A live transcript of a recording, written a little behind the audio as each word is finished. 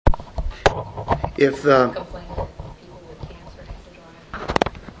If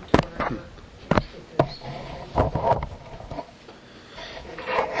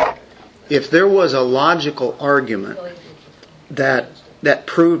if there was a logical argument that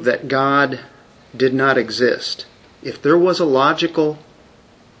proved that God did not exist, if there was a logical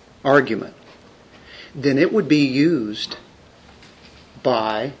argument, then it would be used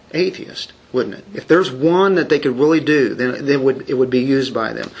by atheists, wouldn't it? If there's one that they could really do, then it would be used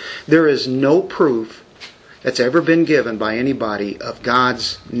by them. There is no proof that's ever been given by anybody of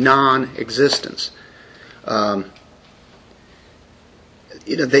God's non-existence.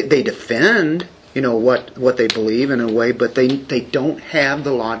 They defend, what they believe in a way, but they don't have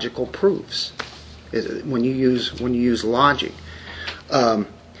the logical proofs. When you use logic,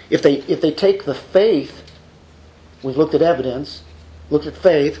 if they take the faith, we've looked at evidence, looked at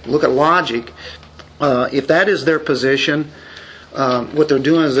faith, look at logic. If that is their position, what they're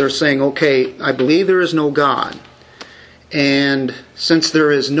doing is they're saying, okay, I believe there is no God. And since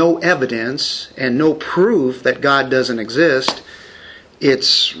there is no evidence and no proof that God doesn't exist,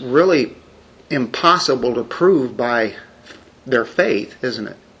 it's really impossible to prove by their faith, isn't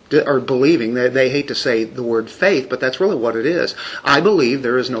it? Or believing. They hate to say the word faith, but that's really what it is. I believe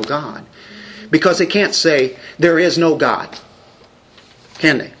there is no God. Because they can't say there is no God.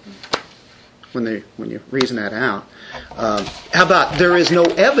 Can they? When you reason that out. How about there is no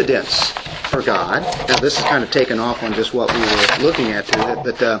evidence for God? Now this is kind of taken off on just what we were looking at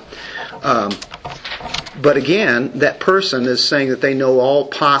today. But again, that person is saying that they know all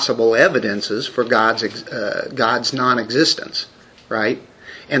possible evidences for God's non-existence, right?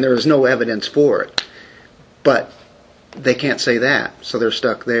 And there is no evidence for it. But they can't say that, so they're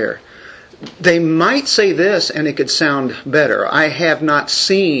stuck there. They might say this, and it could sound better. I have not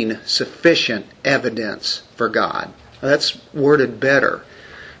seen sufficient evidence for God. That's worded better.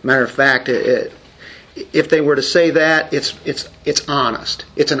 Matter of fact, if they were to say that, it's honest.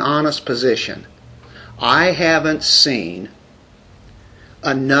 It's an honest position. I haven't seen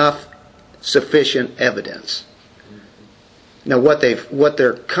enough sufficient evidence. Now, what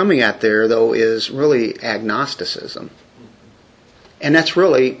they're coming at there, though, is really agnosticism, and that's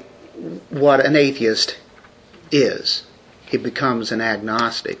really what an atheist is. He becomes an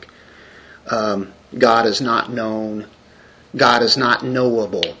agnostic. God is not known. God is not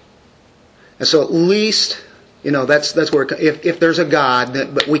knowable. And so, at least, that's where if there's a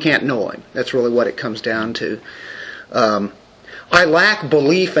God, but we can't know Him. That's really what it comes down to. I lack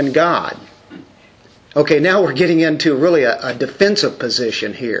belief in God. Okay, now we're getting into really a defensive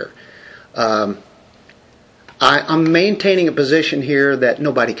position here. I'm maintaining a position here that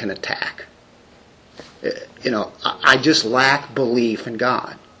nobody can attack. I just lack belief in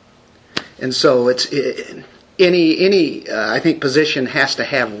God. And so any I think position has to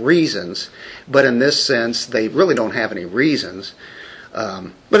have reasons, but in this sense they really don't have any reasons.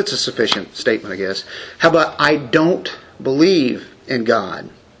 But it's a sufficient statement, I guess. How about I don't believe in God?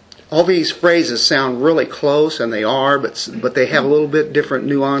 All these phrases sound really close, and they are, but they have a little bit different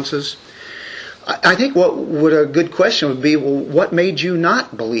nuances. I think what a good question would be, well, what made you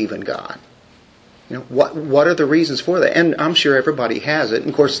not believe in God? What are the reasons for that? And I'm sure everybody has it. And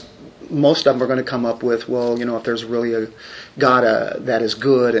of course, most of them are going to come up with, well, if there's really a God that is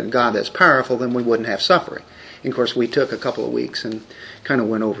good and God that's powerful, then we wouldn't have suffering. And of course, we took a couple of weeks and kind of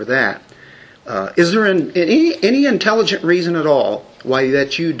went over that. Is there any intelligent reason at all why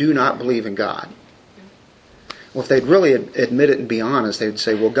that you do not believe in God? Well, if they'd really admit it and be honest, they'd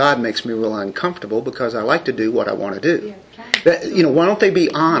say, well, God makes me real uncomfortable because I like to do what I want to do. Why don't they be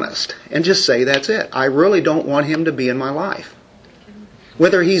honest and just say that's it? I really don't want Him to be in my life.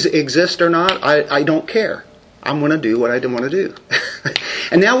 Whether He exists or not, I don't care. I'm going to do what I want to do.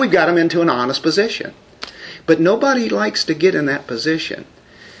 And now we've got them into an honest position. But nobody likes to get in that position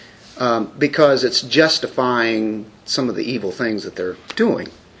because it's justifying some of the evil things that they're doing.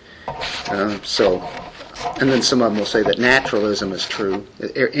 And then some of them will say that naturalism is true.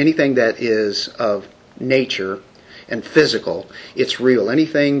 Anything that is of nature and physical, it's real.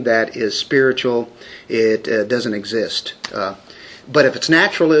 Anything that is spiritual, it doesn't exist. But if it's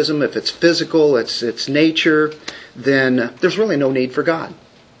naturalism, if it's physical, it's nature, then there's really no need for God,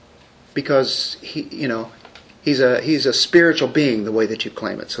 because He's a spiritual being the way that you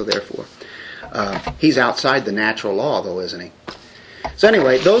claim it. So therefore, He's outside the natural law, though, isn't He? So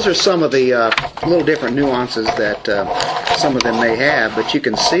anyway, those are some of the little different nuances that some of them may have, but you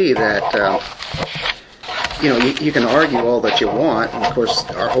can see that you can argue all that you want, and of course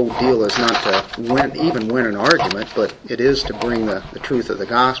our whole deal is not to win an argument, but it is to bring the truth of the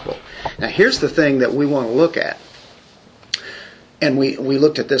gospel. Now here's the thing that we want to look at. And we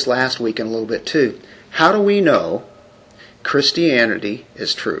looked at this last week in a little bit too. How do we know Christianity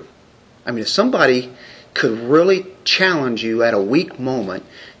is true? I mean, if somebody could really challenge you at a weak moment,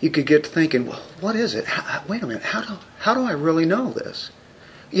 you could get to thinking, well, what is it? Wait a minute, how do I really know this?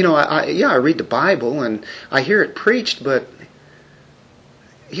 I read the Bible and I hear it preached, but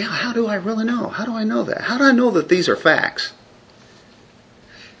how do I really know? How do I know that? How do I know that these are facts?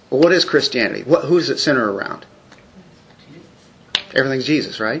 Well, what is Christianity? Who does it center around? Everything's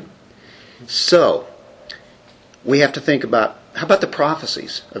Jesus, right? So, we have to think about, how about the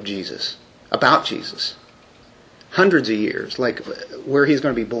prophecies of Jesus, about Jesus? Hundreds of years, like where he's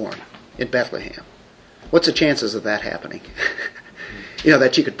going to be born, in Bethlehem. What's the chances of that happening?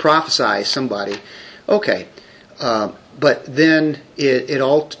 That you could prophesy somebody. Okay, but then it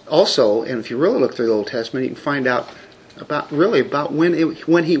also, and if you really look through the Old Testament, you can find out about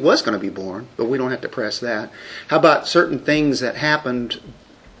when he was going to be born, but we don't have to press that. How about certain things that happened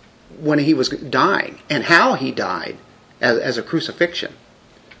when he was dying, and how he died as a crucifixion?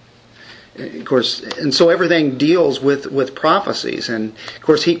 Of course, and so everything deals with prophecies. And of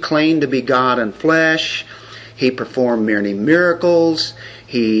course, he claimed to be God in flesh. He performed many miracles.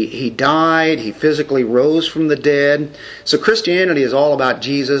 He died. He physically rose from the dead. So Christianity is all about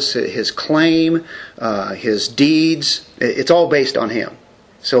Jesus, his claim, his deeds. It's all based on him.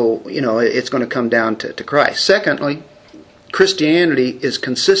 So, it's going to come down to Christ. Secondly, Christianity is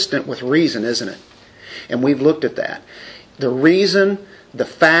consistent with reason, isn't it? And we've looked at that. The reason, the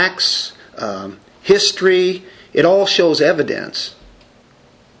facts, history, it all shows evidence.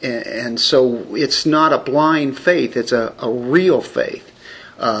 And so it's not a blind faith, it's a real faith.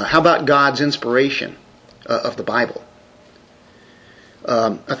 How about God's inspiration of the Bible?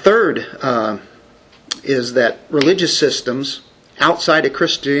 A third is that religious systems outside of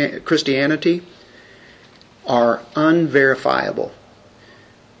Christianity are unverifiable.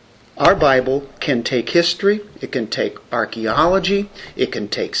 Our Bible can take history, it can take archaeology, it can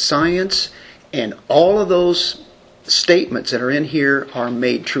take science, and all of those statements that are in here are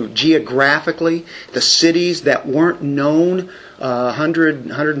made true. Geographically, the cities that weren't known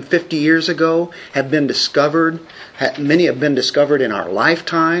 150 years ago have been discovered. Many have been discovered in our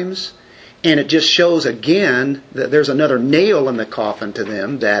lifetimes. And it just shows again that there's another nail in the coffin to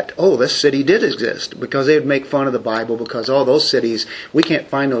them that, this city did exist. Because they would make fun of the Bible because, those cities, we can't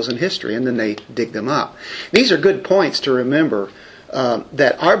find those in history. And then they dig them up. These are good points to remember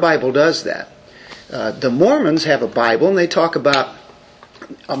that our Bible does that. The Mormons have a Bible and they talk about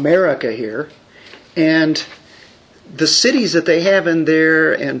America here. And the cities that they have in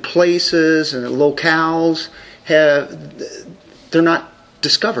there and places and locales, they're not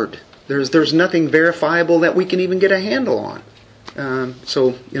discovered. There's nothing verifiable that we can even get a handle on.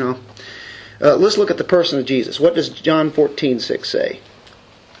 Let's look at the person of Jesus. What does John 14:6 say?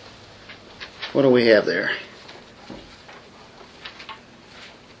 What do we have there?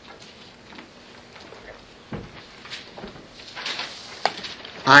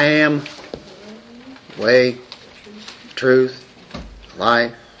 I am way, truth,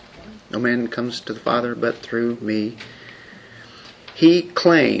 life. No man comes to the Father but through me. He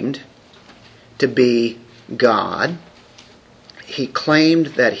claimed to be God. He claimed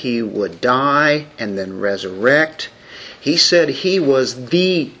that he would die and then resurrect. He said he was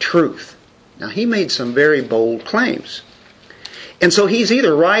the truth. Now, he made some very bold claims. And so he's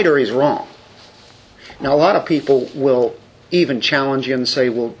either right or he's wrong. Now, a lot of people will even challenge you and say,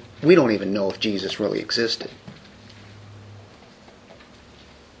 well, we don't even know if Jesus really existed.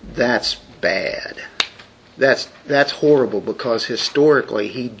 That's bad. That's horrible because historically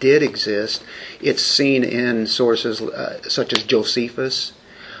he did exist. It's seen in sources such as Josephus,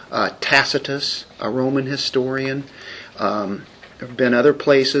 Tacitus, a Roman historian. There have been other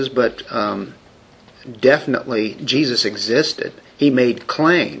places, but definitely Jesus existed. He made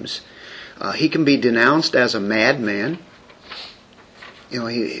claims. He can be denounced as a madman.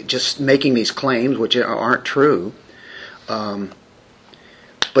 He just making these claims which aren't true. But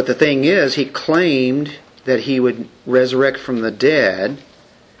the thing is, he claimed that he would resurrect from the dead.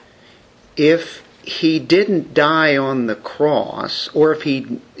 If he didn't die on the cross, or if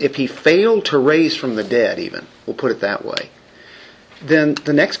he failed to raise from the dead even, we'll put it that way, then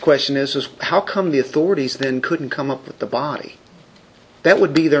the next question is how come the authorities then couldn't come up with the body? That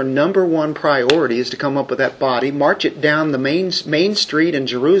would be their number one priority, is to come up with that body, march it down the main street in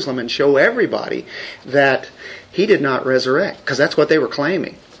Jerusalem and show everybody that he did not resurrect, because that's what they were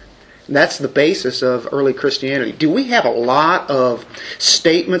claiming. And that's the basis of early Christianity. Do we have a lot of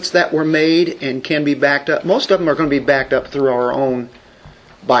statements that were made and can be backed up? Most of them are going to be backed up through our own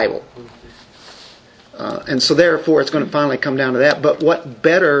Bible. And so therefore it's going to finally come down to that. But what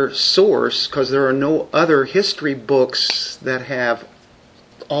better source, because there are no other history books that have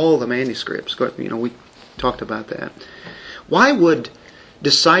all the manuscripts. We talked about that. Why would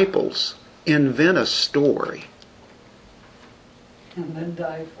disciples invent a story and then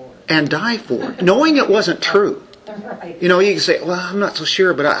die for it? And die for it, knowing it wasn't true. Right. You can say, well, I'm not so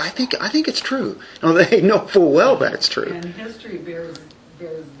sure, but I think it's true. No, they know full well that it's true. And history bears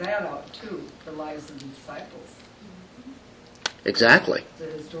that out too, the lives of the disciples. Exactly. The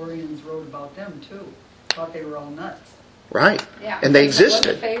historians wrote about them too. Thought they were all nuts. Right. Yeah. And they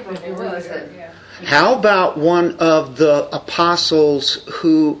existed. How about one of the apostles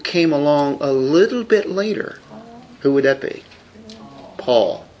who came along a little bit later? Who would that be?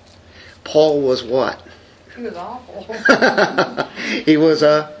 Paul. Paul was what? He was awful. He was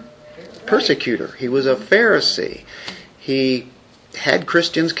a persecutor. He was a Pharisee. He had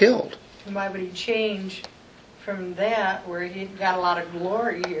Christians killed. Why would he change from that, where he got a lot of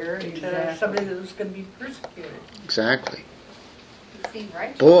glory here, to somebody that was going to be persecuted? Exactly. He seemed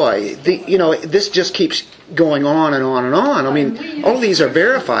righteous. Boy, this just keeps going on and on and on. I mean, all these are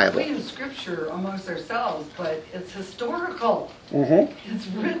verifiable. We use Scripture amongst ourselves, but it's historical. Mm-hmm. It's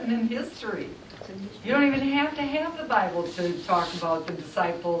written in history. You don't even have to have the Bible to talk about the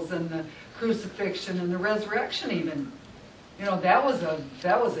disciples and the crucifixion and the resurrection even. That was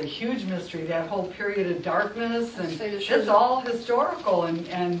a huge mystery, that whole period of darkness, and it's all historical,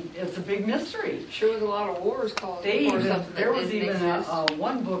 and it's a big mystery. Sure was a lot of wars caused. There was even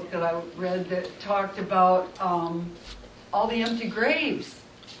one book that I read that talked about all the empty graves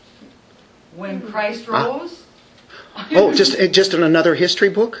when Christ rose. Oh, just in another history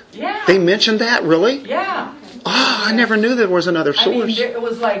book? Yeah. They mentioned that, really? Yeah. Oh, I never knew there was another source. It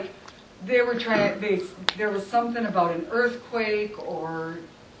was like they were there was something about an earthquake or...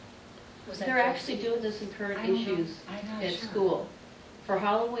 They're actually doing this in current issues at school. For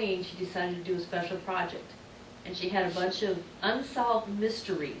Halloween, she decided to do a special project. And she had a bunch of unsolved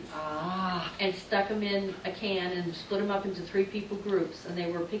mysteries and stuck them in a can and split them up into 3 people groups. And they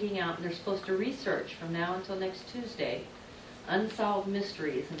were picking out, and they're supposed to research from now until next Tuesday, unsolved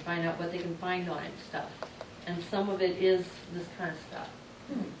mysteries and find out what they can find on it and stuff. And some of it is this kind of stuff.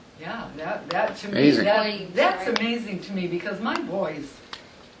 Yeah, that to amazing. Me, that's amazing to me, because my boys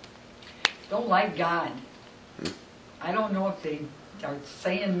don't like God. I don't know if they are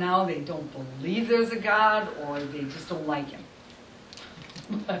saying now they don't believe there's a God or they just don't like Him.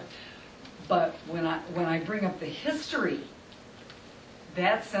 But when I bring up the history,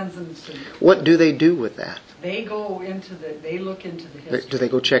 that sends them to... What do they do with that? They look into the history. Do they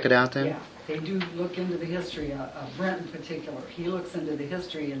go check it out then? Yeah, they do look into the history. Brent in particular, he looks into the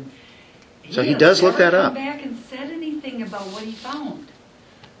history, and he does look that up. He hasn't come back and said anything about what he found.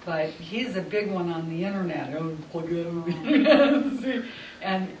 But he's a big one on the internet. And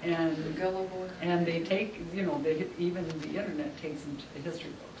they take, even the internet takes them to the history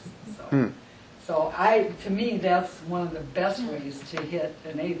books. So to me, that's one of the best ways to hit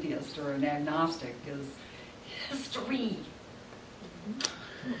an atheist or an agnostic is history.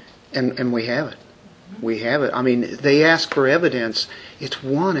 And we have it. We have it. I mean, they ask for evidence. It's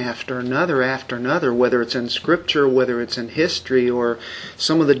one after another, whether it's in Scripture, whether it's in history, or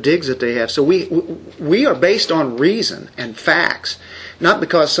some of the digs that they have. So we are based on reason and facts, not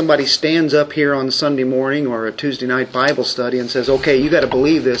because somebody stands up here on Sunday morning or a Tuesday night Bible study and says, "Okay, you got to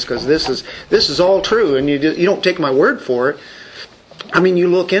believe this because this is all true," and you don't take my word for it. I mean, you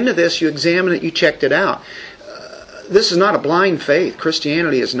look into this, you examine it, you checked it out. This is not a blind faith.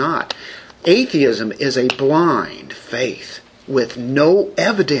 Christianity is not. Atheism is a blind faith with no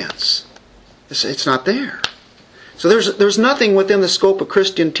evidence. It's not there. So there's nothing within the scope of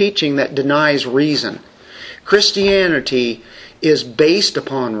Christian teaching that denies reason. Christianity is based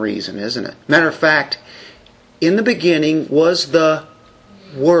upon reason, isn't it? Matter of fact, in the beginning was the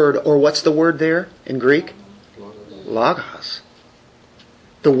Word, or what's the word there in Greek? Logos.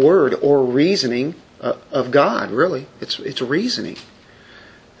 The Word or reasoning of God, really. It's reasoning.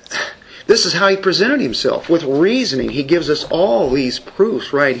 This is how He presented Himself, with reasoning. He gives us all these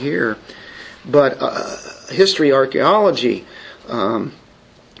proofs right here. But history, archaeology, and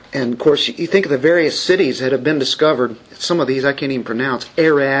of course you think of the various cities that have been discovered. Some of these I can't even pronounce.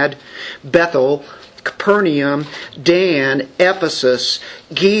 Arad, Bethel, Capernaum, Dan, Ephesus,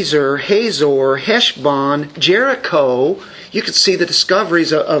 Gezer, Hazor, Heshbon, Jericho. You could see the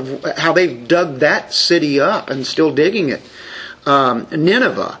discoveries of how they've dug that city up and still digging it.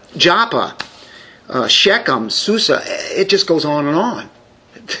 Nineveh, Joppa, Shechem, Susa. It just goes on and on.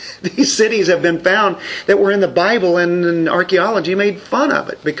 These cities have been found that were in the Bible, and archaeology made fun of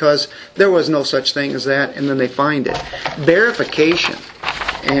it because there was no such thing as that, and then they find it. Verification.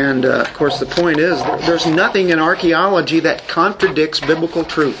 And, of course, the point is there's nothing in archaeology that contradicts biblical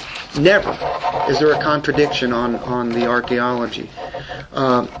truth. Never is there a contradiction on the archaeology.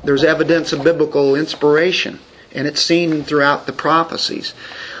 There's evidence of biblical inspiration, and it's seen throughout the prophecies.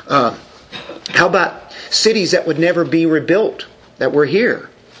 How about cities that would never be rebuilt, that were here,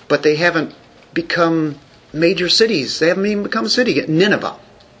 but they haven't become major cities? They haven't even become a city yet. Nineveh.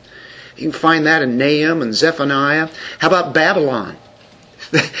 You can find that in Nahum and Zephaniah. How about Babylon?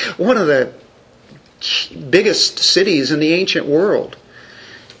 One of the biggest cities in the ancient world.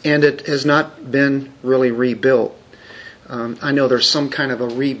 And it has not been really rebuilt. I know there's some kind of a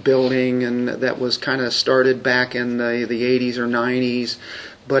rebuilding, and that was kind of started back in the 80s or 90s,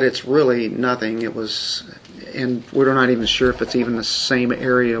 but it's really nothing. It was, and we're not even sure if it's even the same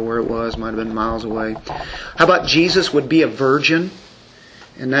area where it was. Might have been miles away. How about Jesus would be a virgin?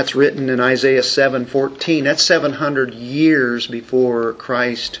 And that's written in Isaiah 7:14. That's 700 years before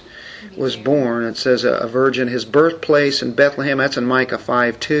Christ was born. It says a virgin, his birthplace in Bethlehem. That's in Micah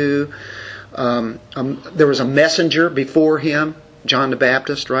 5:2. There was a messenger before him, John the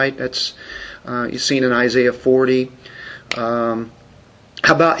Baptist, right? That's you've seen in Isaiah 40. How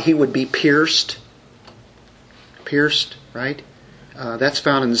about he would be pierced? Pierced, right? That's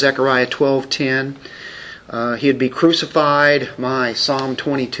found in Zechariah 12:10. He'd be crucified. Psalm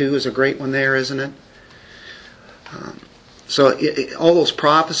 22 is a great one there, isn't it? So all those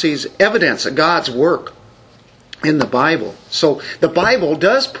prophecies, evidence of God's work in the Bible. So the Bible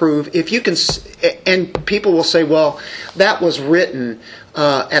does prove, if you can, and people will say, well, that was written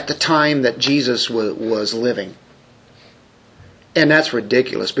at the time that Jesus was living. And that's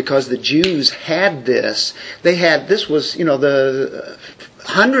ridiculous, because the Jews had this. This was, the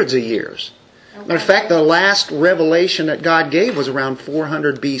hundreds of years. Matter of fact, the last revelation that God gave was around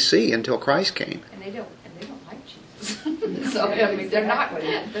 400 BC until Christ came. And they don't like Jesus. So I mean, they're not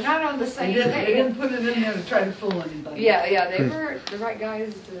on the same They page. didn't put it in there to try to fool anybody. Yeah, they were the right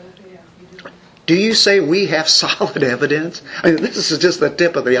guys to, Do you say we have solid evidence? I mean, this is just the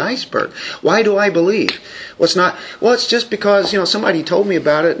tip of the iceberg. Why do I believe? It's just because, somebody told me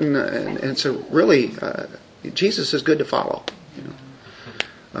about it, and so really, Jesus is good to follow.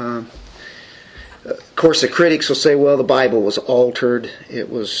 Of course, the critics will say, well, the Bible was altered. It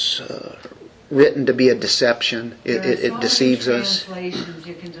was written to be a deception. It deceives us. Translations,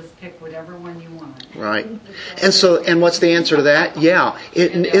 you can just pick whatever one you want. Right. And what's the answer to that? Yeah.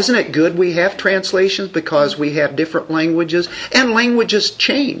 Isn't it good we have translations, because we have different languages, and languages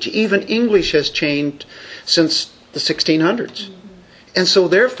change. Even English has changed since the 1600s. And so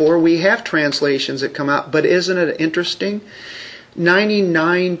therefore we have translations that come out. But isn't it interesting?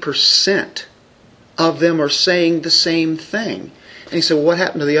 99% of them are saying the same thing. And he said, well, what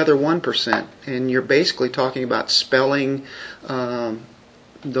happened to the other 1%? And you're basically talking about spelling,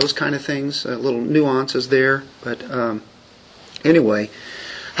 those kind of things, little nuances there. But anyway,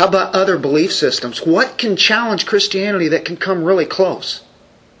 how about other belief systems? What can challenge Christianity that can come really close?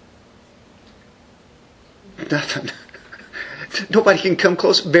 Nothing. Nobody can come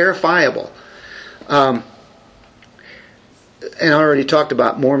close. Verifiable. And I already talked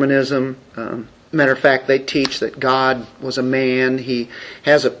about Mormonism. Matter of fact, they teach that God was a man. He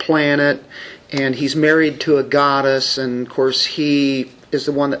has a planet, and he's married to a goddess, and of course he is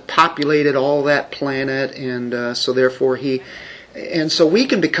the one that populated all that planet, and so therefore so we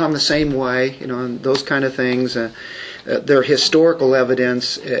can become the same way, and those kind of things. Their historical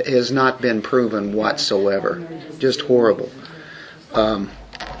evidence has not been proven whatsoever. Just horrible.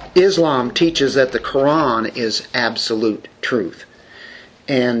 Islam teaches that the Quran is absolute truth.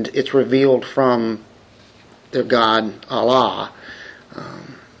 And it's revealed from their God, Allah.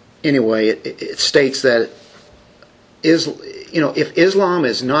 Anyway, it states that if Islam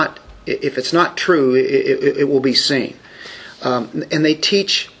is not, if it's not true, it will be seen. And they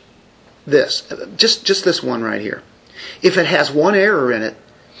teach this, just this one right here. If it has one error in it,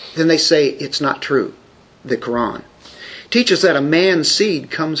 then they say it's not true. The Quran teaches that a man's seed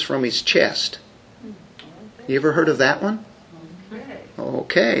comes from his chest. You ever heard of that one?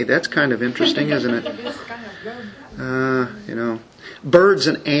 Okay, that's kind of interesting, isn't it? Birds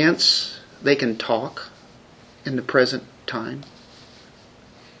and ants, they can talk in the present time.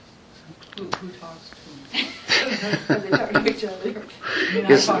 Who talks to them? they talk to each other.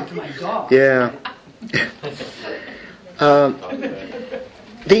 I talk to my dog. Yeah.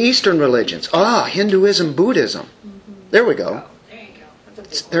 The Eastern religions. Hinduism, Buddhism. There we go. There you go.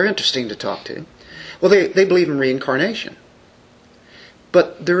 They're interesting to talk to. Well, they believe in reincarnation.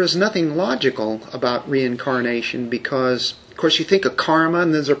 But there is nothing logical about reincarnation because, of course, you think of karma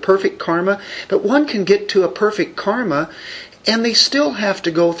and there's a perfect karma, but one can get to a perfect karma and they still have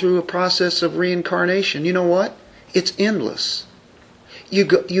to go through a process of reincarnation. You know what? It's endless.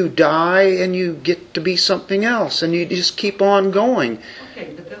 You die and you get to be something else and you just keep on going.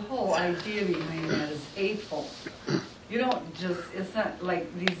 Okay, but the whole idea behind that is eightfold. You don't just, it's not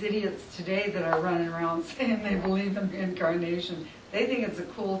like these idiots today that are running around saying they believe in reincarnation. They think it's a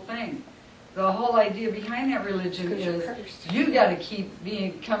cool thing. The whole idea behind that religion is you got to keep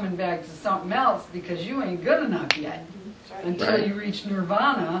coming back to something else because you ain't good enough yet until you reach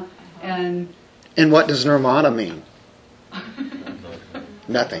nirvana. And what does nirvana mean?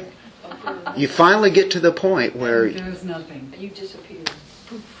 Nothing. You finally get to the point where there's nothing. You disappear.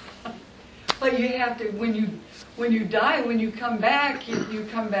 But you have to, when you die, when you come back, you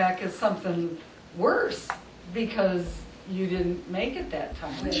come back as something worse because you didn't make it that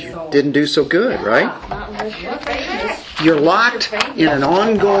time. So, didn't do so good, right? Not unless you're famous. You're locked in an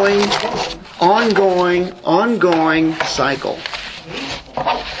ongoing cycle.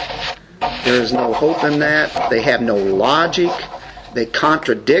 There is no hope in that. They have no logic. They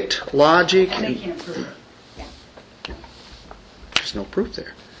contradict logic. and they can't prove it. There's no proof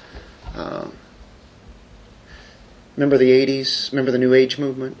there. Remember the 80s? Remember the New Age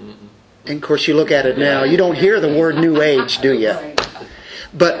movement? And of course you look at it now, you don't hear the word New Age, do you? Right.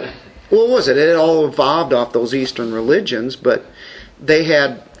 But what was it? It all evolved off those Eastern religions, but they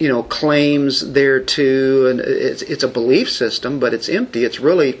had, claims there too, and it's a belief system, but it's empty. It's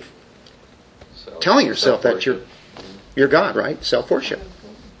really telling yourself that you're God, right? Self-worship.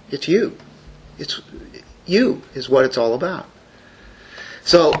 It's you. It's you is what it's all about.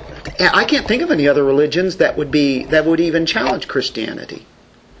 So I can't think of any other religions that would even challenge Christianity.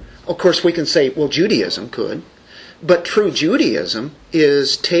 Of course, we can say, well, Judaism could, but true Judaism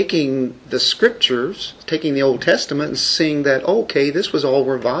is taking the scriptures, taking the Old Testament, and seeing that okay, this was all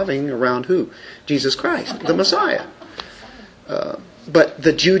revolving around who? Jesus Christ, the Messiah. But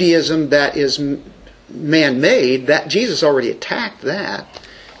the Judaism that is man-made, that Jesus already attacked that,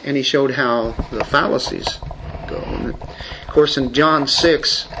 and he showed how the fallacies go. And of course, in John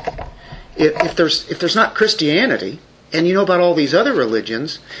 6, if there's not Christianity, and you know about all these other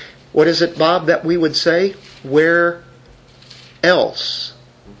religions, what is it, Bob, that we would say? Where else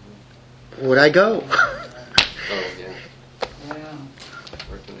would I go?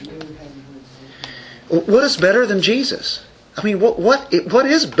 What is better than Jesus? I mean, what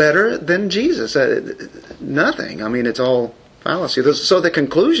is better than Jesus? Nothing. I mean, it's all fallacy. So the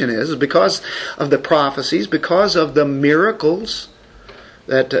conclusion is because of the prophecies, because of the miracles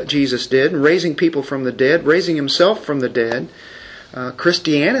that Jesus did, raising people from the dead, raising himself from the dead,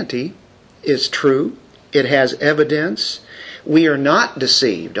 Christianity is true. It has evidence. We are not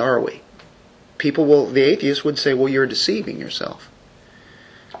deceived, are we? The atheists would say, well, you're deceiving yourself.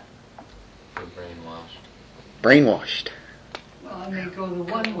 Brainwashed. Well, and they go the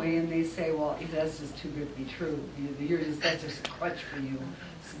one way and they say, well, that's just too good to be true. That's just a crutch for you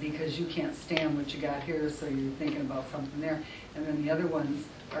because you can't stand what you got here, so you're thinking about something there. And then the other ones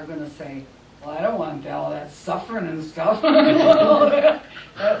are going to say, well, I don't want all that suffering and stuff.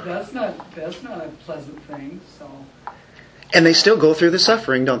 That's not a pleasant thing. So. And they still go through the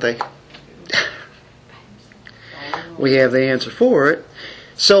suffering, don't they? We have the answer for it.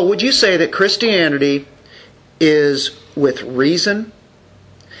 So would you say that Christianity is with reason,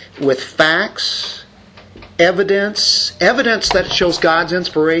 with facts, evidence that shows God's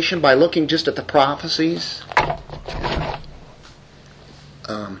inspiration by looking just at the prophecies?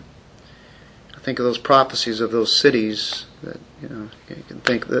 I think of those prophecies of those cities that, you can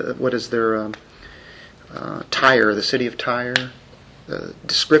think, what is their Tyre, the city of Tyre, the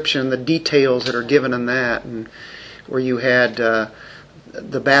description, the details that are given in that, and where you had the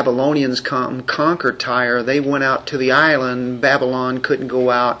Babylonians conquered Tyre. They went out to the island. Babylon couldn't go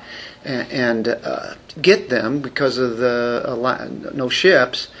out and get them because of no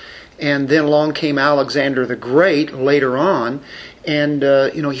ships. And then along came Alexander the Great later on, and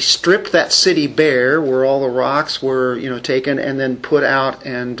he stripped that city bare where all the rocks were taken and then put out,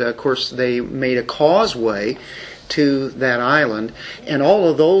 and of course they made a causeway to that island, and all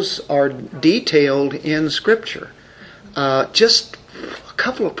of those are detailed in Scripture. Just a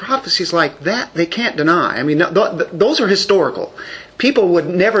couple of prophecies like that they can't deny. I mean, those are historical. People would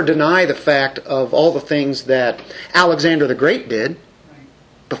never deny the fact of all the things that Alexander the Great did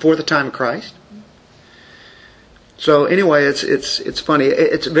before the time of Christ. So anyway, it's funny.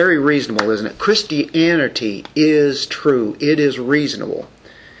 It's very reasonable, isn't it? Christianity is true. It is reasonable.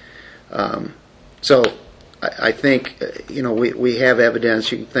 So I think, we have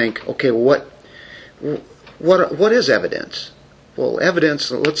evidence. You can think, okay, what is evidence? Well,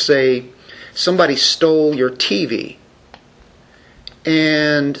 evidence, let's say somebody stole your TV.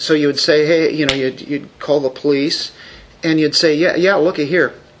 And so you would say, hey, you'd call the police, and you'd say, yeah, looky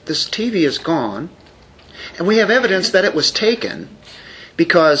here, this TV is gone, and we have evidence that it was taken,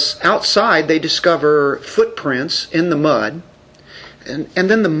 because outside they discover footprints in the mud, and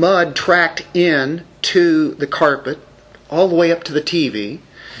then the mud tracked in to the carpet, all the way up to the TV,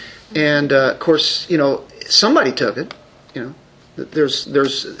 and of course, somebody took it,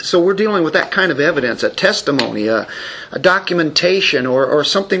 So we're dealing with that kind of evidence, a testimony, a documentation, or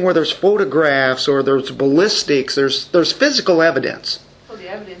something where there's photographs, or there's ballistics, there's physical evidence. Well, the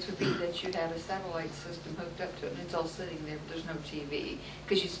evidence would be that you have a satellite system hooked up to it, and it's all sitting there, but there's no TV.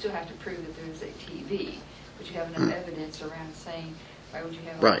 Because you still have to prove that there is a TV. But you have enough evidence around saying, why would you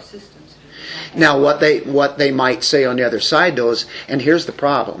have all those systems? Now, what they might say on the other side, though, is, and here's the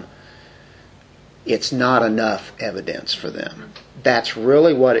problem, it's not enough evidence for them. That's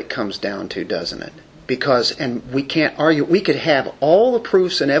really what it comes down to, doesn't it? Because, and we can't argue, we could have all the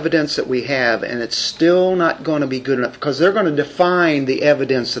proofs and evidence that we have, and it's still not going to be good enough, because they're going to define the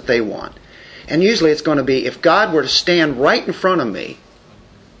evidence that they want. And usually it's going to be, if God were to stand right in front of me,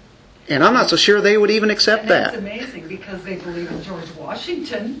 and I'm not so sure they would even accept that. That's amazing, because they believe in George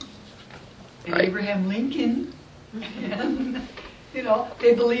Washington and Abraham Lincoln, and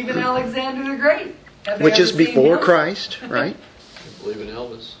they believe in Alexander the Great. Which is before Christ, right? I believe in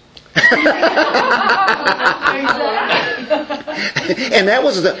Elvis. And that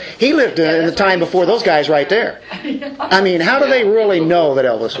was he lived in the time before those guys right there. I mean, how do they really know that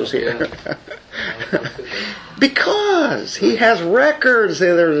Elvis was here? Because he has records,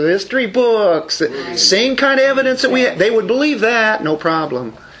 there's history books, same kind of evidence that they would believe that, no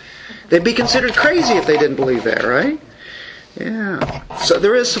problem. They'd be considered crazy if they didn't believe that, right? Yeah. So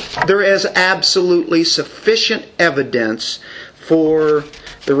there is absolutely sufficient evidence for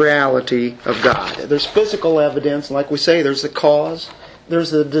the reality of God. There's physical evidence, like we say, there's the cause,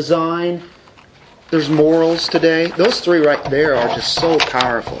 there's the design, there's morals today. Those three right there are just so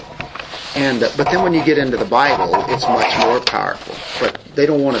powerful. And but then when you get into the Bible, it's much more powerful. But they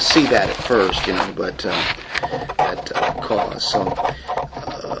don't want to see that at first, but that cause. So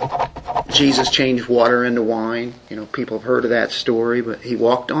Jesus changed water into wine. People have heard of that story, but he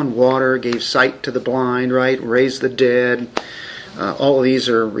walked on water, gave sight to the blind, right? Raised the dead. All of these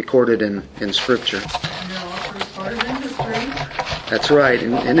are recorded in Scripture. And they're also recorded in history. That's right,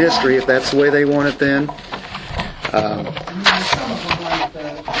 in history, if that's the way they want it then. Some of them, like the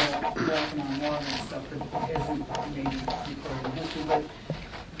walking on water and stuff, that isn't maybe recorded in history, but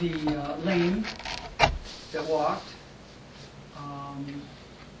the lame that walked,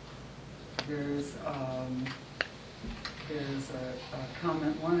 there's a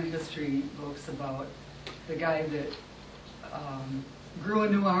comment in one of the history books about the guy that grew a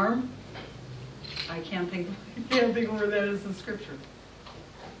new arm. I can't think of where that is in Scripture.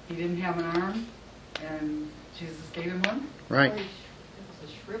 He didn't have an arm, and Jesus gave him one. Right. It was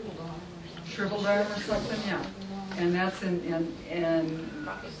a shriveled arm or something. Shriveled arm or something, yeah. And that's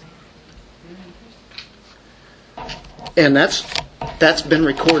And that's been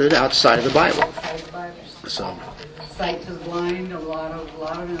recorded outside of the Bible. So. Sight to the blind, a lot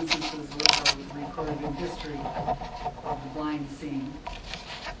of instances are recorded in history of the blind seeing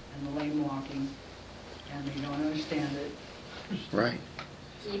and the lame walking, and they don't understand it. Right.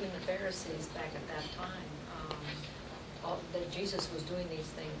 Even the Pharisees back at that time, that Jesus was doing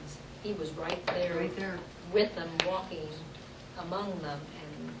these things, he was right there with them, walking among them,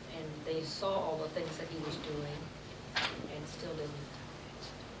 and they saw all the things that he was doing, and still didn't.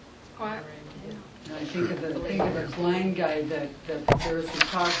 And I think of the blind guy that the Pharisees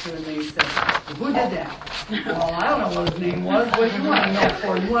talked to, and they said, "Who did that?" Well, I don't know what his name was. What do you want him there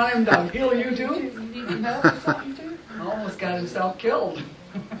for? You want him to kill you too? Need him help or something too? Almost got himself killed.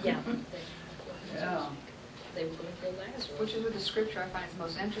 Yeah. Yeah. They were going to kill Lazarus. Which is with the Scripture I find is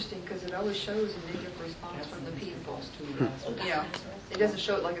most interesting, because it always shows a negative response from the people. It doesn't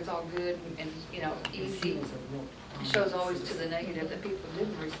show it like it's all good and easy. It shows always to the negative, that people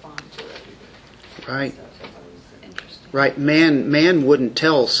didn't respond to it. Right. So it's always interesting. Right. Man wouldn't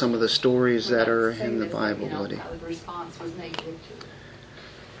tell some of the stories that are in the Bible, would he? How the response was negative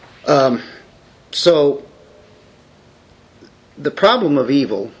to it. So the problem of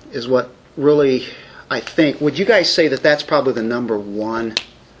evil is what really, I think, would you guys say that that's probably the number one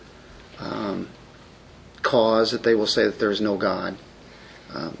cause that they will say that there is no God?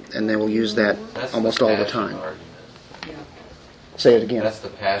 And they will use that almost all the time. Argument. Yeah. Say it again. That's the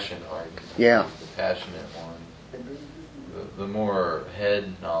passion argument. Yeah. The passionate one. The more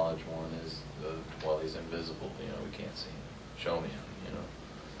head knowledge one is, well, he's invisible, we can't see him. Show me him,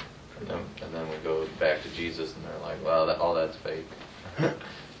 And then we go back to Jesus, and they're like, well, all that's fake.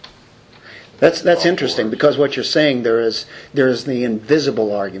 That's interesting, because what you're saying, there is the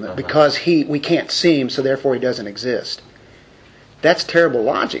invisible argument. Because we can't see him, so therefore he doesn't exist. That's terrible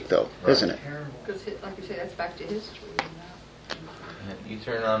logic, though, isn't it? Because, like you say, that's back to history. You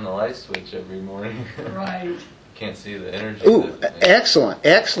turn on the light switch every morning. Right. You can't see the energy. Ooh, excellent.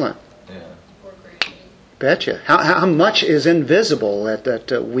 Yeah. Betcha. How much is invisible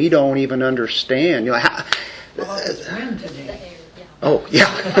that we don't even understand? Well, it's wind today. Oh,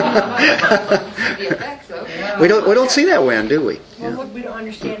 yeah. The effects, though. we don't see that wind, do we? Well, look, we don't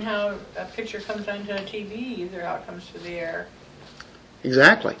understand how a picture comes onto a TV either, how it comes through the air.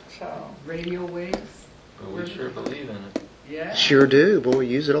 Exactly. So Radio waves. But we sure believe in it. Yeah. Sure do. Boy, we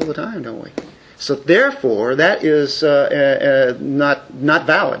use it all the time, don't we? So therefore, that is not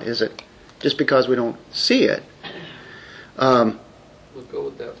valid, is it? Just because we don't see it. We'll go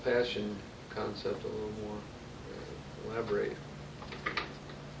with that passion concept a little more. Elaborate.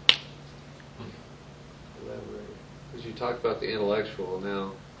 Because you talked about the intellectual,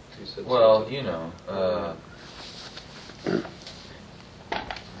 now you said Well, something.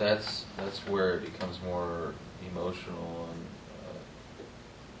 that's where it becomes more emotional, and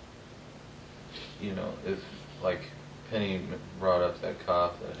if, like Penny brought up that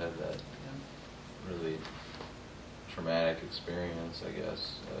cop that had that really traumatic experience, I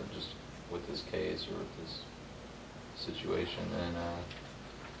guess, just with this case or with this situation,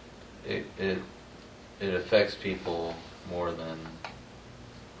 and it affects people more than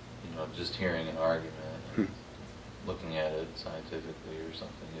just hearing an argument and looking at it scientifically or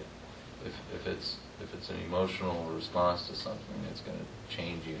something. If it's an emotional response to something, it's going to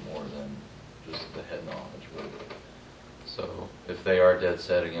change you more than just the head knowledge would. So if they are dead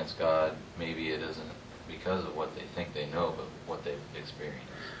set against God, maybe it isn't because of what they think they know, but what they've experienced.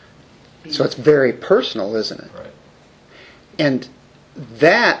 So it's very personal, isn't it? Right. And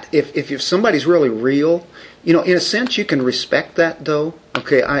that, if somebody's really real, in a sense you can respect that, though.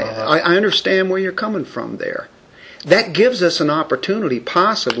 Okay, I understand where you're coming from there. That gives us an opportunity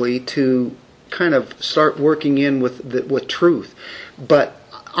possibly to kind of start working in with truth. But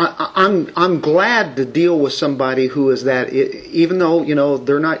I'm glad to deal with somebody who is that, even though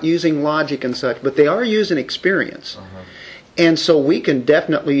they're not using logic and such, but they are using experience. And so we can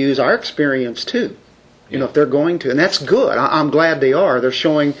definitely use our experience too. If they're going to, and that's good. I'm glad they are. They're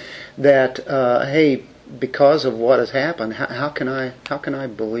showing that, hey, because of what has happened, how can I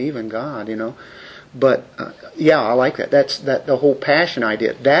believe in God? But yeah, I like that. That's the whole passion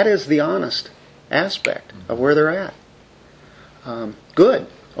idea. That is the honest aspect of where they're at. Good.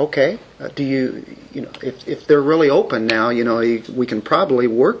 Okay. Do if they're really open now, we can probably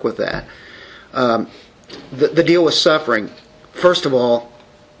work with that. The deal with suffering. First of all,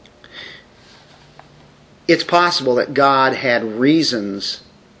 it's possible that God had reasons.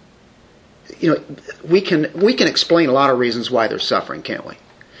 We can explain a lot of reasons why they're suffering, can't we?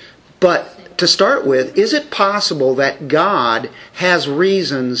 But to start with, is it possible that God has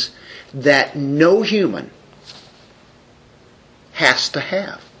reasons that no human has to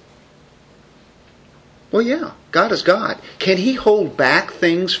have? Well, yeah, God is God. Can He hold back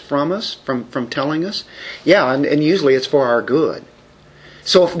things from us, from telling us? Yeah, and usually it's for our good.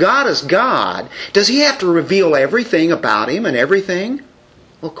 So if God is God, does He have to reveal everything about Him and everything?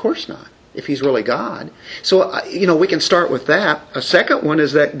 Well, of course not, if He's really God. So, we can start with that. A second one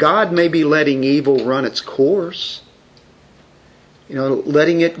is that God may be letting evil run its course.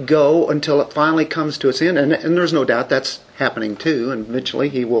 Letting it go until it finally comes to its end. And there's no doubt that's happening too, and eventually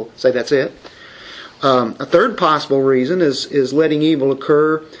He will say that's it. A third possible reason is letting evil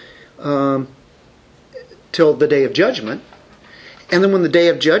occur till the day of judgment. And then when the day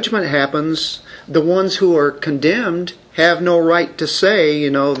of judgment happens, the ones who are condemned have no right to say,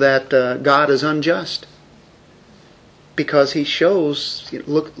 that God is unjust, because He shows.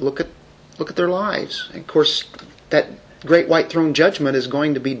 Look at their lives. And of course, that great white throne judgment is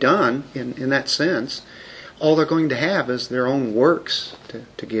going to be done in that sense. All they're going to have is their own works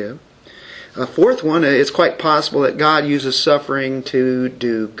to give. A fourth one, it's quite possible that God uses suffering to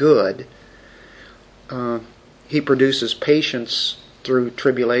do good. He produces patience through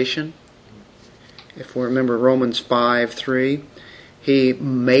tribulation. If we remember Romans 5:3, He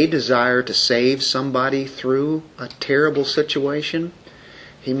may desire to save somebody through a terrible situation.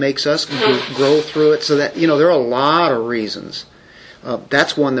 He makes us grow through it. So that, there are a lot of reasons.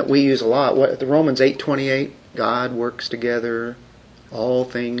 That's one that we use a lot. The Romans 8:28, God works together All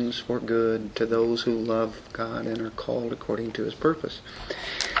things for good to those who love God and are called according to His purpose.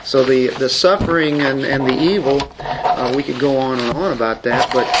 So the suffering and the evil, we could go on and on about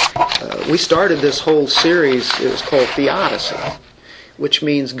that, but we started this whole series, it was called Theodicy, which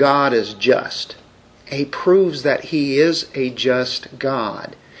means God is just. He proves that He is a just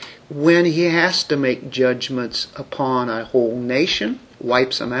God. When He has to make judgments upon a whole nation,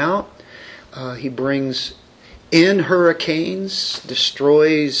 wipes them out, He brings in hurricanes,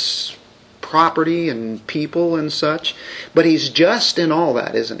 destroys property and people and such, but He's just in all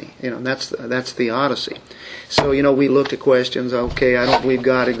that, isn't He? That's Theodicy. So, we looked at questions, okay, I don't believe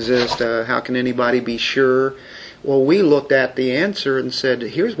God exists, how can anybody be sure? Well, we looked at the answer and said,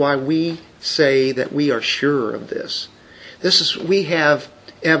 here's why we say that we are sure of this. We have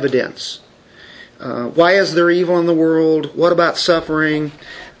evidence. Why is there evil in the world? What about suffering?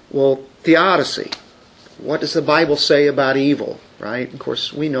 Well, Theodicy. What does the Bible say about evil, right? Of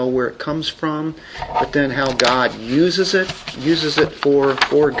course, we know where it comes from, but then how God uses it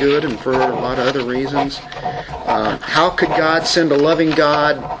for good and for a lot of other reasons. How could God send a loving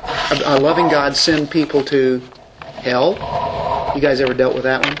God send people to hell? You guys ever dealt with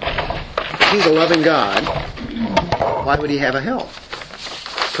that one? If He's a loving God, why would He have a hell?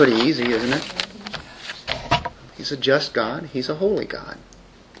 Pretty easy, isn't it? He's a just God. He's a holy God.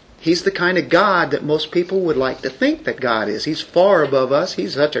 He's the kind of God that most people would like to think that God is. He's far above us.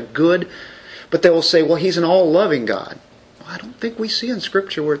 He's such a good... But they will say, well, He's an all-loving God. Well, I don't think we see in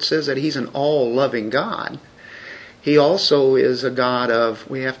Scripture where it says that He's an all-loving God. He also is a God of...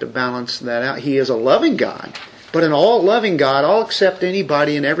 We have to balance that out. He is a loving God. But an all-loving God, I'll accept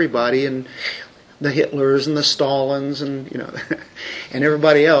anybody and everybody, and the Hitlers and the Stalins and, and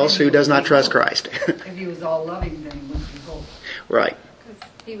everybody else who does not trust Christ. If He was all loving, then He wouldn't be holy. Right.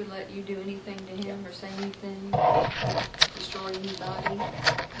 He would let you do anything to Him or say anything, destroy anybody.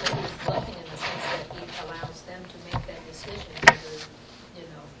 But He's loving in the sense that He allows them to make that decision, whether,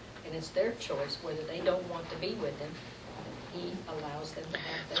 and it's their choice whether they don't want to be with Him. He allows them to have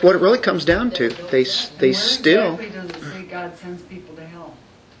that. That's what it really comes down to. They still... Where exactly does it say God sends people to hell?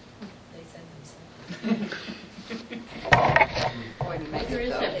 They send themselves. There is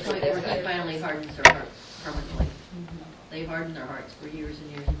that point where He finally hardens their hearts permanently. They harden their hearts for years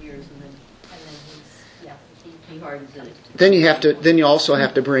and years and years, and then He hardens it. Then you also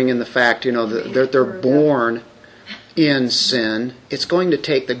have to bring in the fact, that they're born in sin. It's going to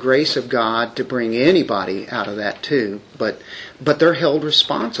take the grace of God to bring anybody out of that too, but they're held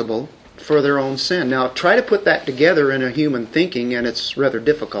responsible for their own sin. Now, try to put that together in a human thinking, and it's rather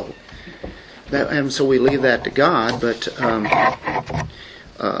difficult. And so we leave that to God, but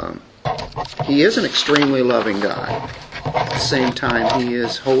He is an extremely loving God. At the same time, He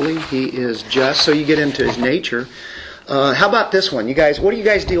is holy, He is just, so you get into His nature. How about this one? You guys, what do you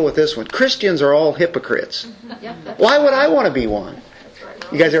guys deal with this one? Christians are all hypocrites. Why would I want to be one?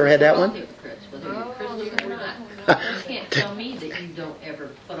 You guys ever had that one? Hypocrites, whether you're Christian or not. You can't tell me that you don't ever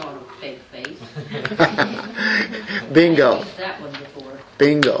put on a fake face. Bingo. I've used that one before.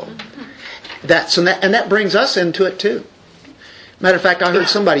 Bingo. That brings us into it too. Matter of fact, I heard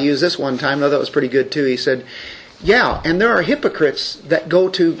somebody use this one time. I thought that was pretty good too. He said, yeah, and there are hypocrites that go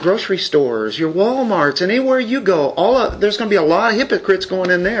to grocery stores, your Walmarts, and anywhere you go. There's going to be a lot of hypocrites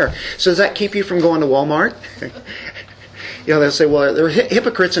going in there. So does that keep you from going to Walmart? They'll say, well, there are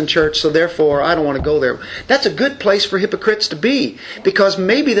hypocrites in church, so therefore I don't want to go there. That's a good place for hypocrites to be, because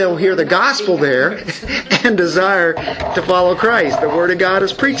maybe they'll hear the gospel there and desire to follow Christ. The Word of God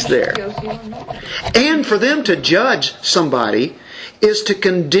is preached there. And for them to judge somebody is to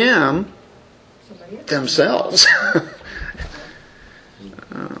condemn themselves.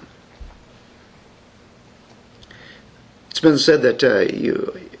 It's been said that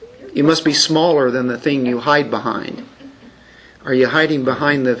you must be smaller than the thing you hide behind. Are you hiding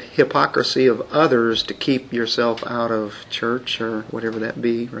behind the hypocrisy of others to keep yourself out of church or whatever that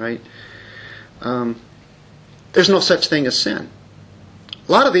be, right? There's no such thing as sin.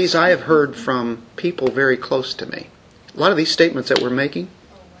 A lot of these I have heard from people very close to me. A lot of these statements that we're making,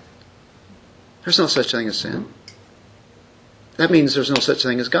 there's no such thing as sin. That means there's no such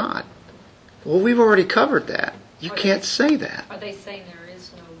thing as God. Well, we've already covered that. You can't say that. Are they saying there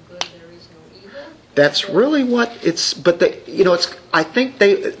is no good, there is no evil? That's really what it's. But I think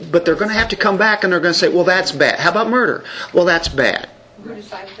but they're going to have to come back and they're going to say, well, that's bad. How about murder? Well, that's bad. Who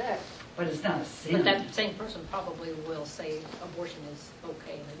decided that? But it's not a sin. But that same person probably will say abortion is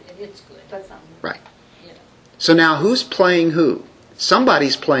okay and it's good. That's not Right. You know. So now who's playing who?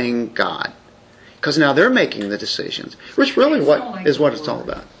 Somebody's playing God. Because now they're making the decisions. Which really is what it's all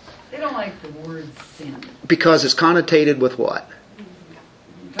about. They don't like the word sin. Because it's connotated with what?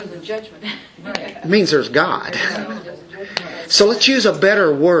 judgment. Right. It means there's God. There's a judgment. So let's use a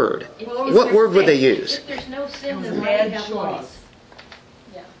better word. What word would they use? If there's no It sin, was then a why do we bad have laws? choice.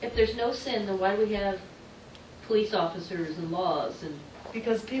 Yeah. If there's no sin, then why do we have police officers and laws and,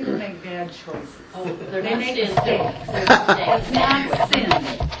 Because people make bad choices. oh, they're They not make sin. mistakes. They're It's mistakes. not sin.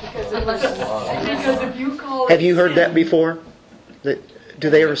 Because if you call it Have you heard sin- that before? Do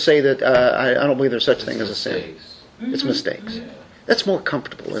they ever say that, I don't believe there's such thing as a sin? Mistakes. It's mistakes. Yeah. That's more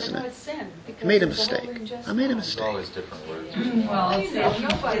comfortable, isn't No, it? it's sin. I made a because it's a mistake. holy and just I made a God. There's mistake. always different words. Well, see, if you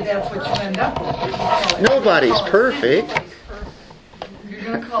say that's what you end up with. If you call it- Nobody's call it perfect. sin, if you're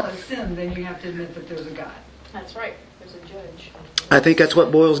going to call it sin, then you have to admit that there's a God. That's right. There's a judge. I think that's what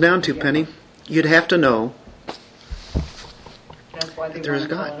it boils down to, Penny. You'd have to know. That's why they There is want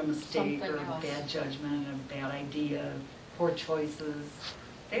to call God. it a mistake Something or a else. bad judgment, a bad idea, poor choices.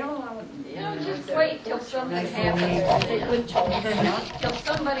 They all allow it. You know, just wait till something Nice happens. little They would name. Till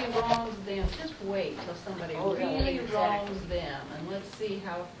somebody wrongs them, just wait till somebody Oh, yeah, really exactly. wrongs them, and let's see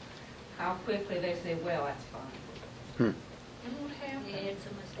how quickly they say, well, that's fine. It won't happen. Yeah, it's a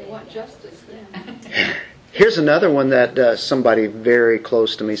mistake. They want justice then. Here's another one that somebody very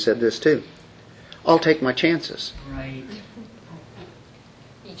close to me said this too. I'll take my chances. Right.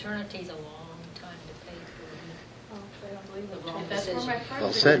 Eternity's a long time to pay for. Oh, they don't believe the If wrong that's where my decision. Well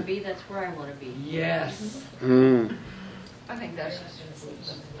friends are said. going to be, that's where I want to be. Yes. Mm. I think that's just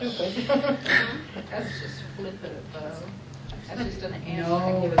stupid. That's just flippant, though. That's just an answer.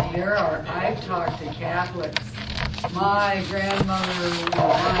 No, there are. I've talked to Catholics. My grandmother,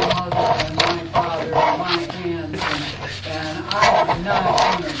 my mother, and my father, and my aunts, and I am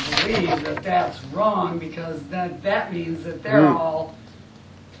not going to believe that that's wrong because that means that they're all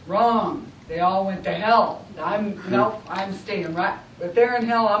wrong. They all went to hell. I'm staying right. If they're in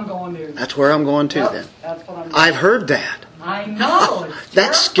hell, I'm going there. That's where I'm going to Yep, then. That's what I'm doing. I've heard that. I know. It's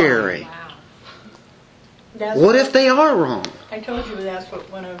That's terrifying. scary. Wow. That's What if they are wrong? I told you that's what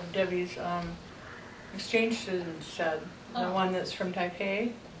one of Debbie's exchange students said. The one that's from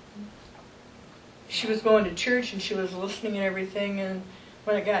Taipei. She was going to church and she was listening and everything, and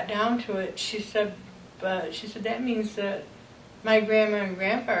when it got down to it, she said that means that my grandma and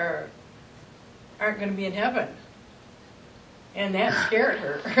grandpa aren't going to be in heaven, and that scared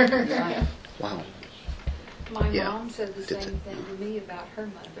her. Wow. My Yeah. mom said the Did same thing to me about her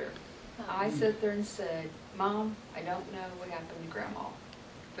mother. I sat there and said, Mom, I don't know what happened to Grandma,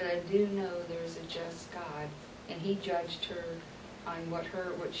 but I do know there's a just God, and He judged her on what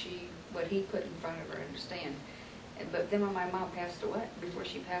He put in front of her. Understand? But then when my mom passed away, before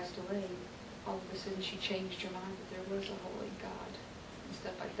she passed away, all of a sudden she changed her mind that there was a holy God and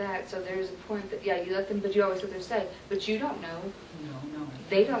stuff like that. So there's a point that you let them, but you always sit there and say, but you don't know. No.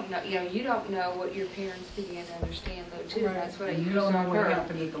 They don't know, you don't know what your parents began to understand though too. Right. That's what I And use you don't know on what her.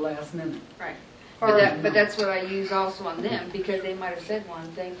 happened at the last minute. Right. Or- But that's what I use also on them because they might have said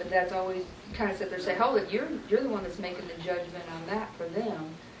one thing, but that's always kind of sit there and say, hold it, you're the one that's making the judgment on that for them,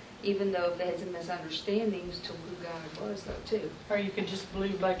 even though if they had some misunderstandings to who God was though too. Or you could just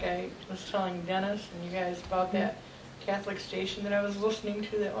believe, like I was telling Dennis and you guys about that Catholic station that I was listening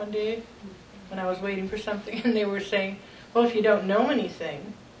to that one day when I was waiting for something, and they were saying, well, if you don't know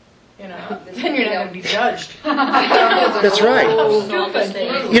anything, then you're not going to be judged. That's right.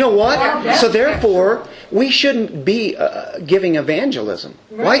 Stupid. You know what? So therefore, we shouldn't be giving evangelism.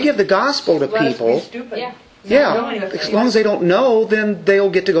 Why Right. give the gospel to Let us be people? stupid. Yeah. Yeah, Not know anything. as long as they don't know, then they'll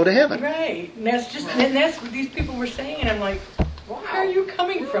get to go to heaven. Right, and that's what these people were saying, and I'm like, where are you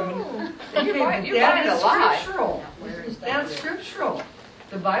coming from? You're right, you're That right is a lot. scriptural. That's scriptural.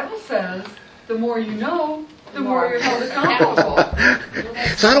 The Bible says, the more you know, the more you're held accountable.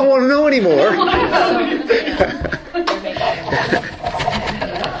 So I don't want to know anymore.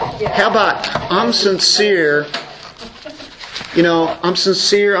 How about, I'm sincere, I'm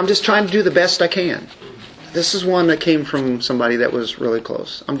sincere, I'm just trying to do the best I can. This is one that came from somebody that was really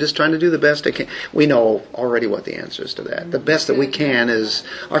close. I'm just trying to do the best I can. We know already what the answer is to that. The best that we can is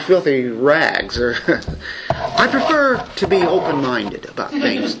our filthy rags. I prefer to be open-minded about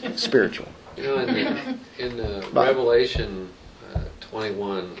things spiritual. In Revelation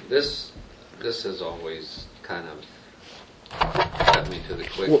 21, this has always kind of cut me to the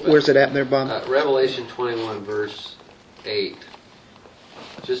quick. Where's it at there, Bob? Revelation 21, verse 8.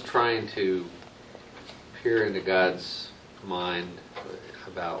 Just trying to peer into God's mind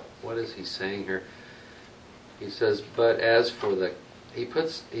about what is He saying here. He says, but as for he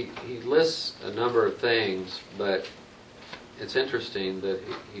lists a number of things, but it's interesting that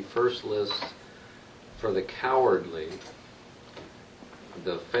he first lists for the cowardly,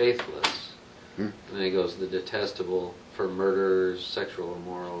 the faithless, and then he goes the detestable, for murderers, sexual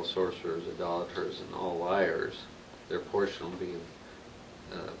immoral, sorcerers, idolaters, and all liars, their portion will be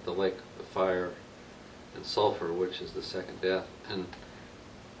the lake of fire and sulfur, which is the second death. And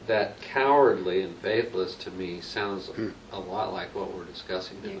that cowardly and faithless to me sounds a lot like what we're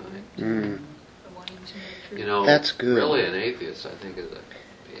discussing tonight. Mm. You know, That's good. Really, an atheist, I think, is a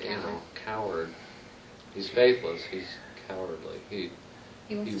coward. He's faithless. He's cowardly. He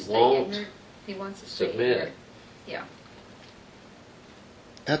wants to stay won't ignorant. He wants to stay submit. ignorant. Yeah.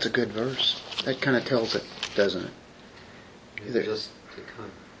 That's a good verse. That kind of tells it, doesn't it? It kind of,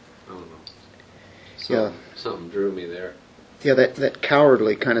 I don't know. Something drew me there. Yeah, that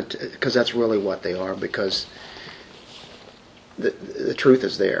cowardly kind of, because that's really what they are, because the truth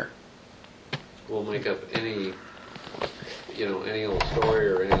is there. We'll make up any old story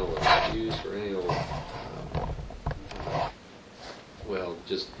or any old excuse or any old,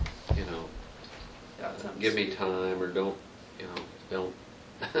 just, give me time or don't.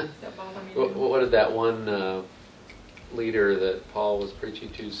 That bother me. What did that one leader that Paul was preaching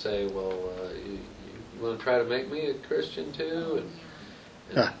to say? Well, you want to try to make me a Christian too,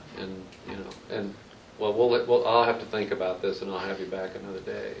 I'll have to think about this, and I'll have you back another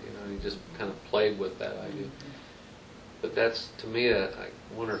day. He just kind of played with that idea. But that's, to me, I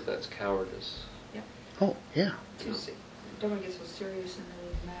wonder if that's cowardice. Yeah. Oh, yeah. Don't want to get so serious in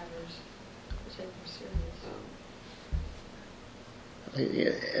those matters. Take them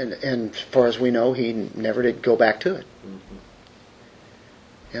serious. And as far as we know, he never did go back to it. Mm-hmm.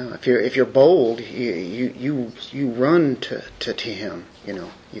 Yeah, if you're bold, you run to him.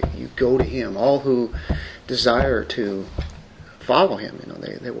 You go to him. All who desire to follow him,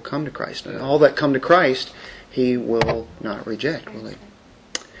 they will come to Christ, and all that come to Christ, he will not reject, will he?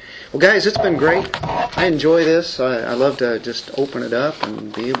 Well, guys, it's been great. I enjoy this. I love to just open it up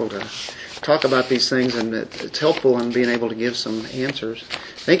and be able to talk about these things, and it's helpful in being able to give some answers.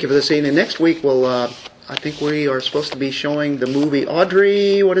 Thank you for this evening. Next week, I think we are supposed to be showing the movie.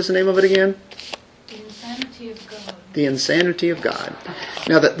 Audrey, what is the name of it again? The Insanity of God. The Insanity of God.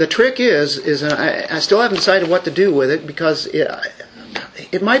 Now, the trick is I still haven't decided what to do with it, because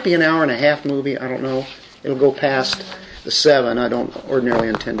it might be an hour and a half movie. I don't know. It'll go past the 7. I don't ordinarily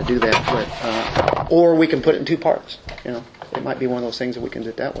intend to do that, but or we can put it in 2 parts. It might be one of those things that we can do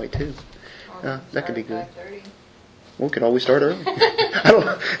it that way too. That could be good. 5:30. We could always start early. I don't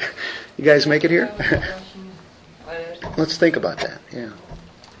know. You guys make it here? Let's think about that. Yeah.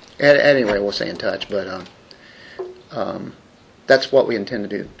 Anyway, we'll stay in touch, but that's what we intend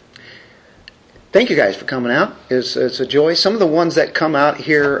to do. Thank you guys for coming out. It's a joy. Some of the ones that come out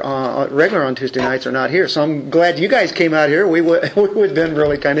here regular on Tuesday nights are not here, so I'm glad you guys came out here. We would have been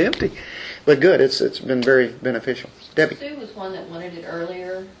really kind of empty, but good. It's been very beneficial. Debbie. Sue was one that wanted it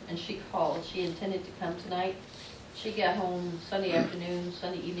earlier, and she called. She intended to come tonight. She got home Sunday afternoon.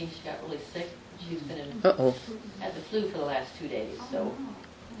 Sunday evening, she got really sick. She's been had the flu for the last 2 days, so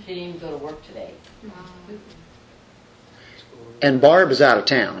she didn't even go to work today. And Barb is out of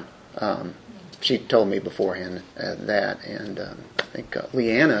town. She told me beforehand that, and I think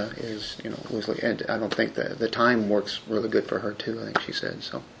Leanna is, and I don't think the time works really good for her too. I think she said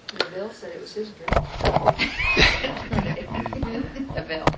so. Bill said it was his dream.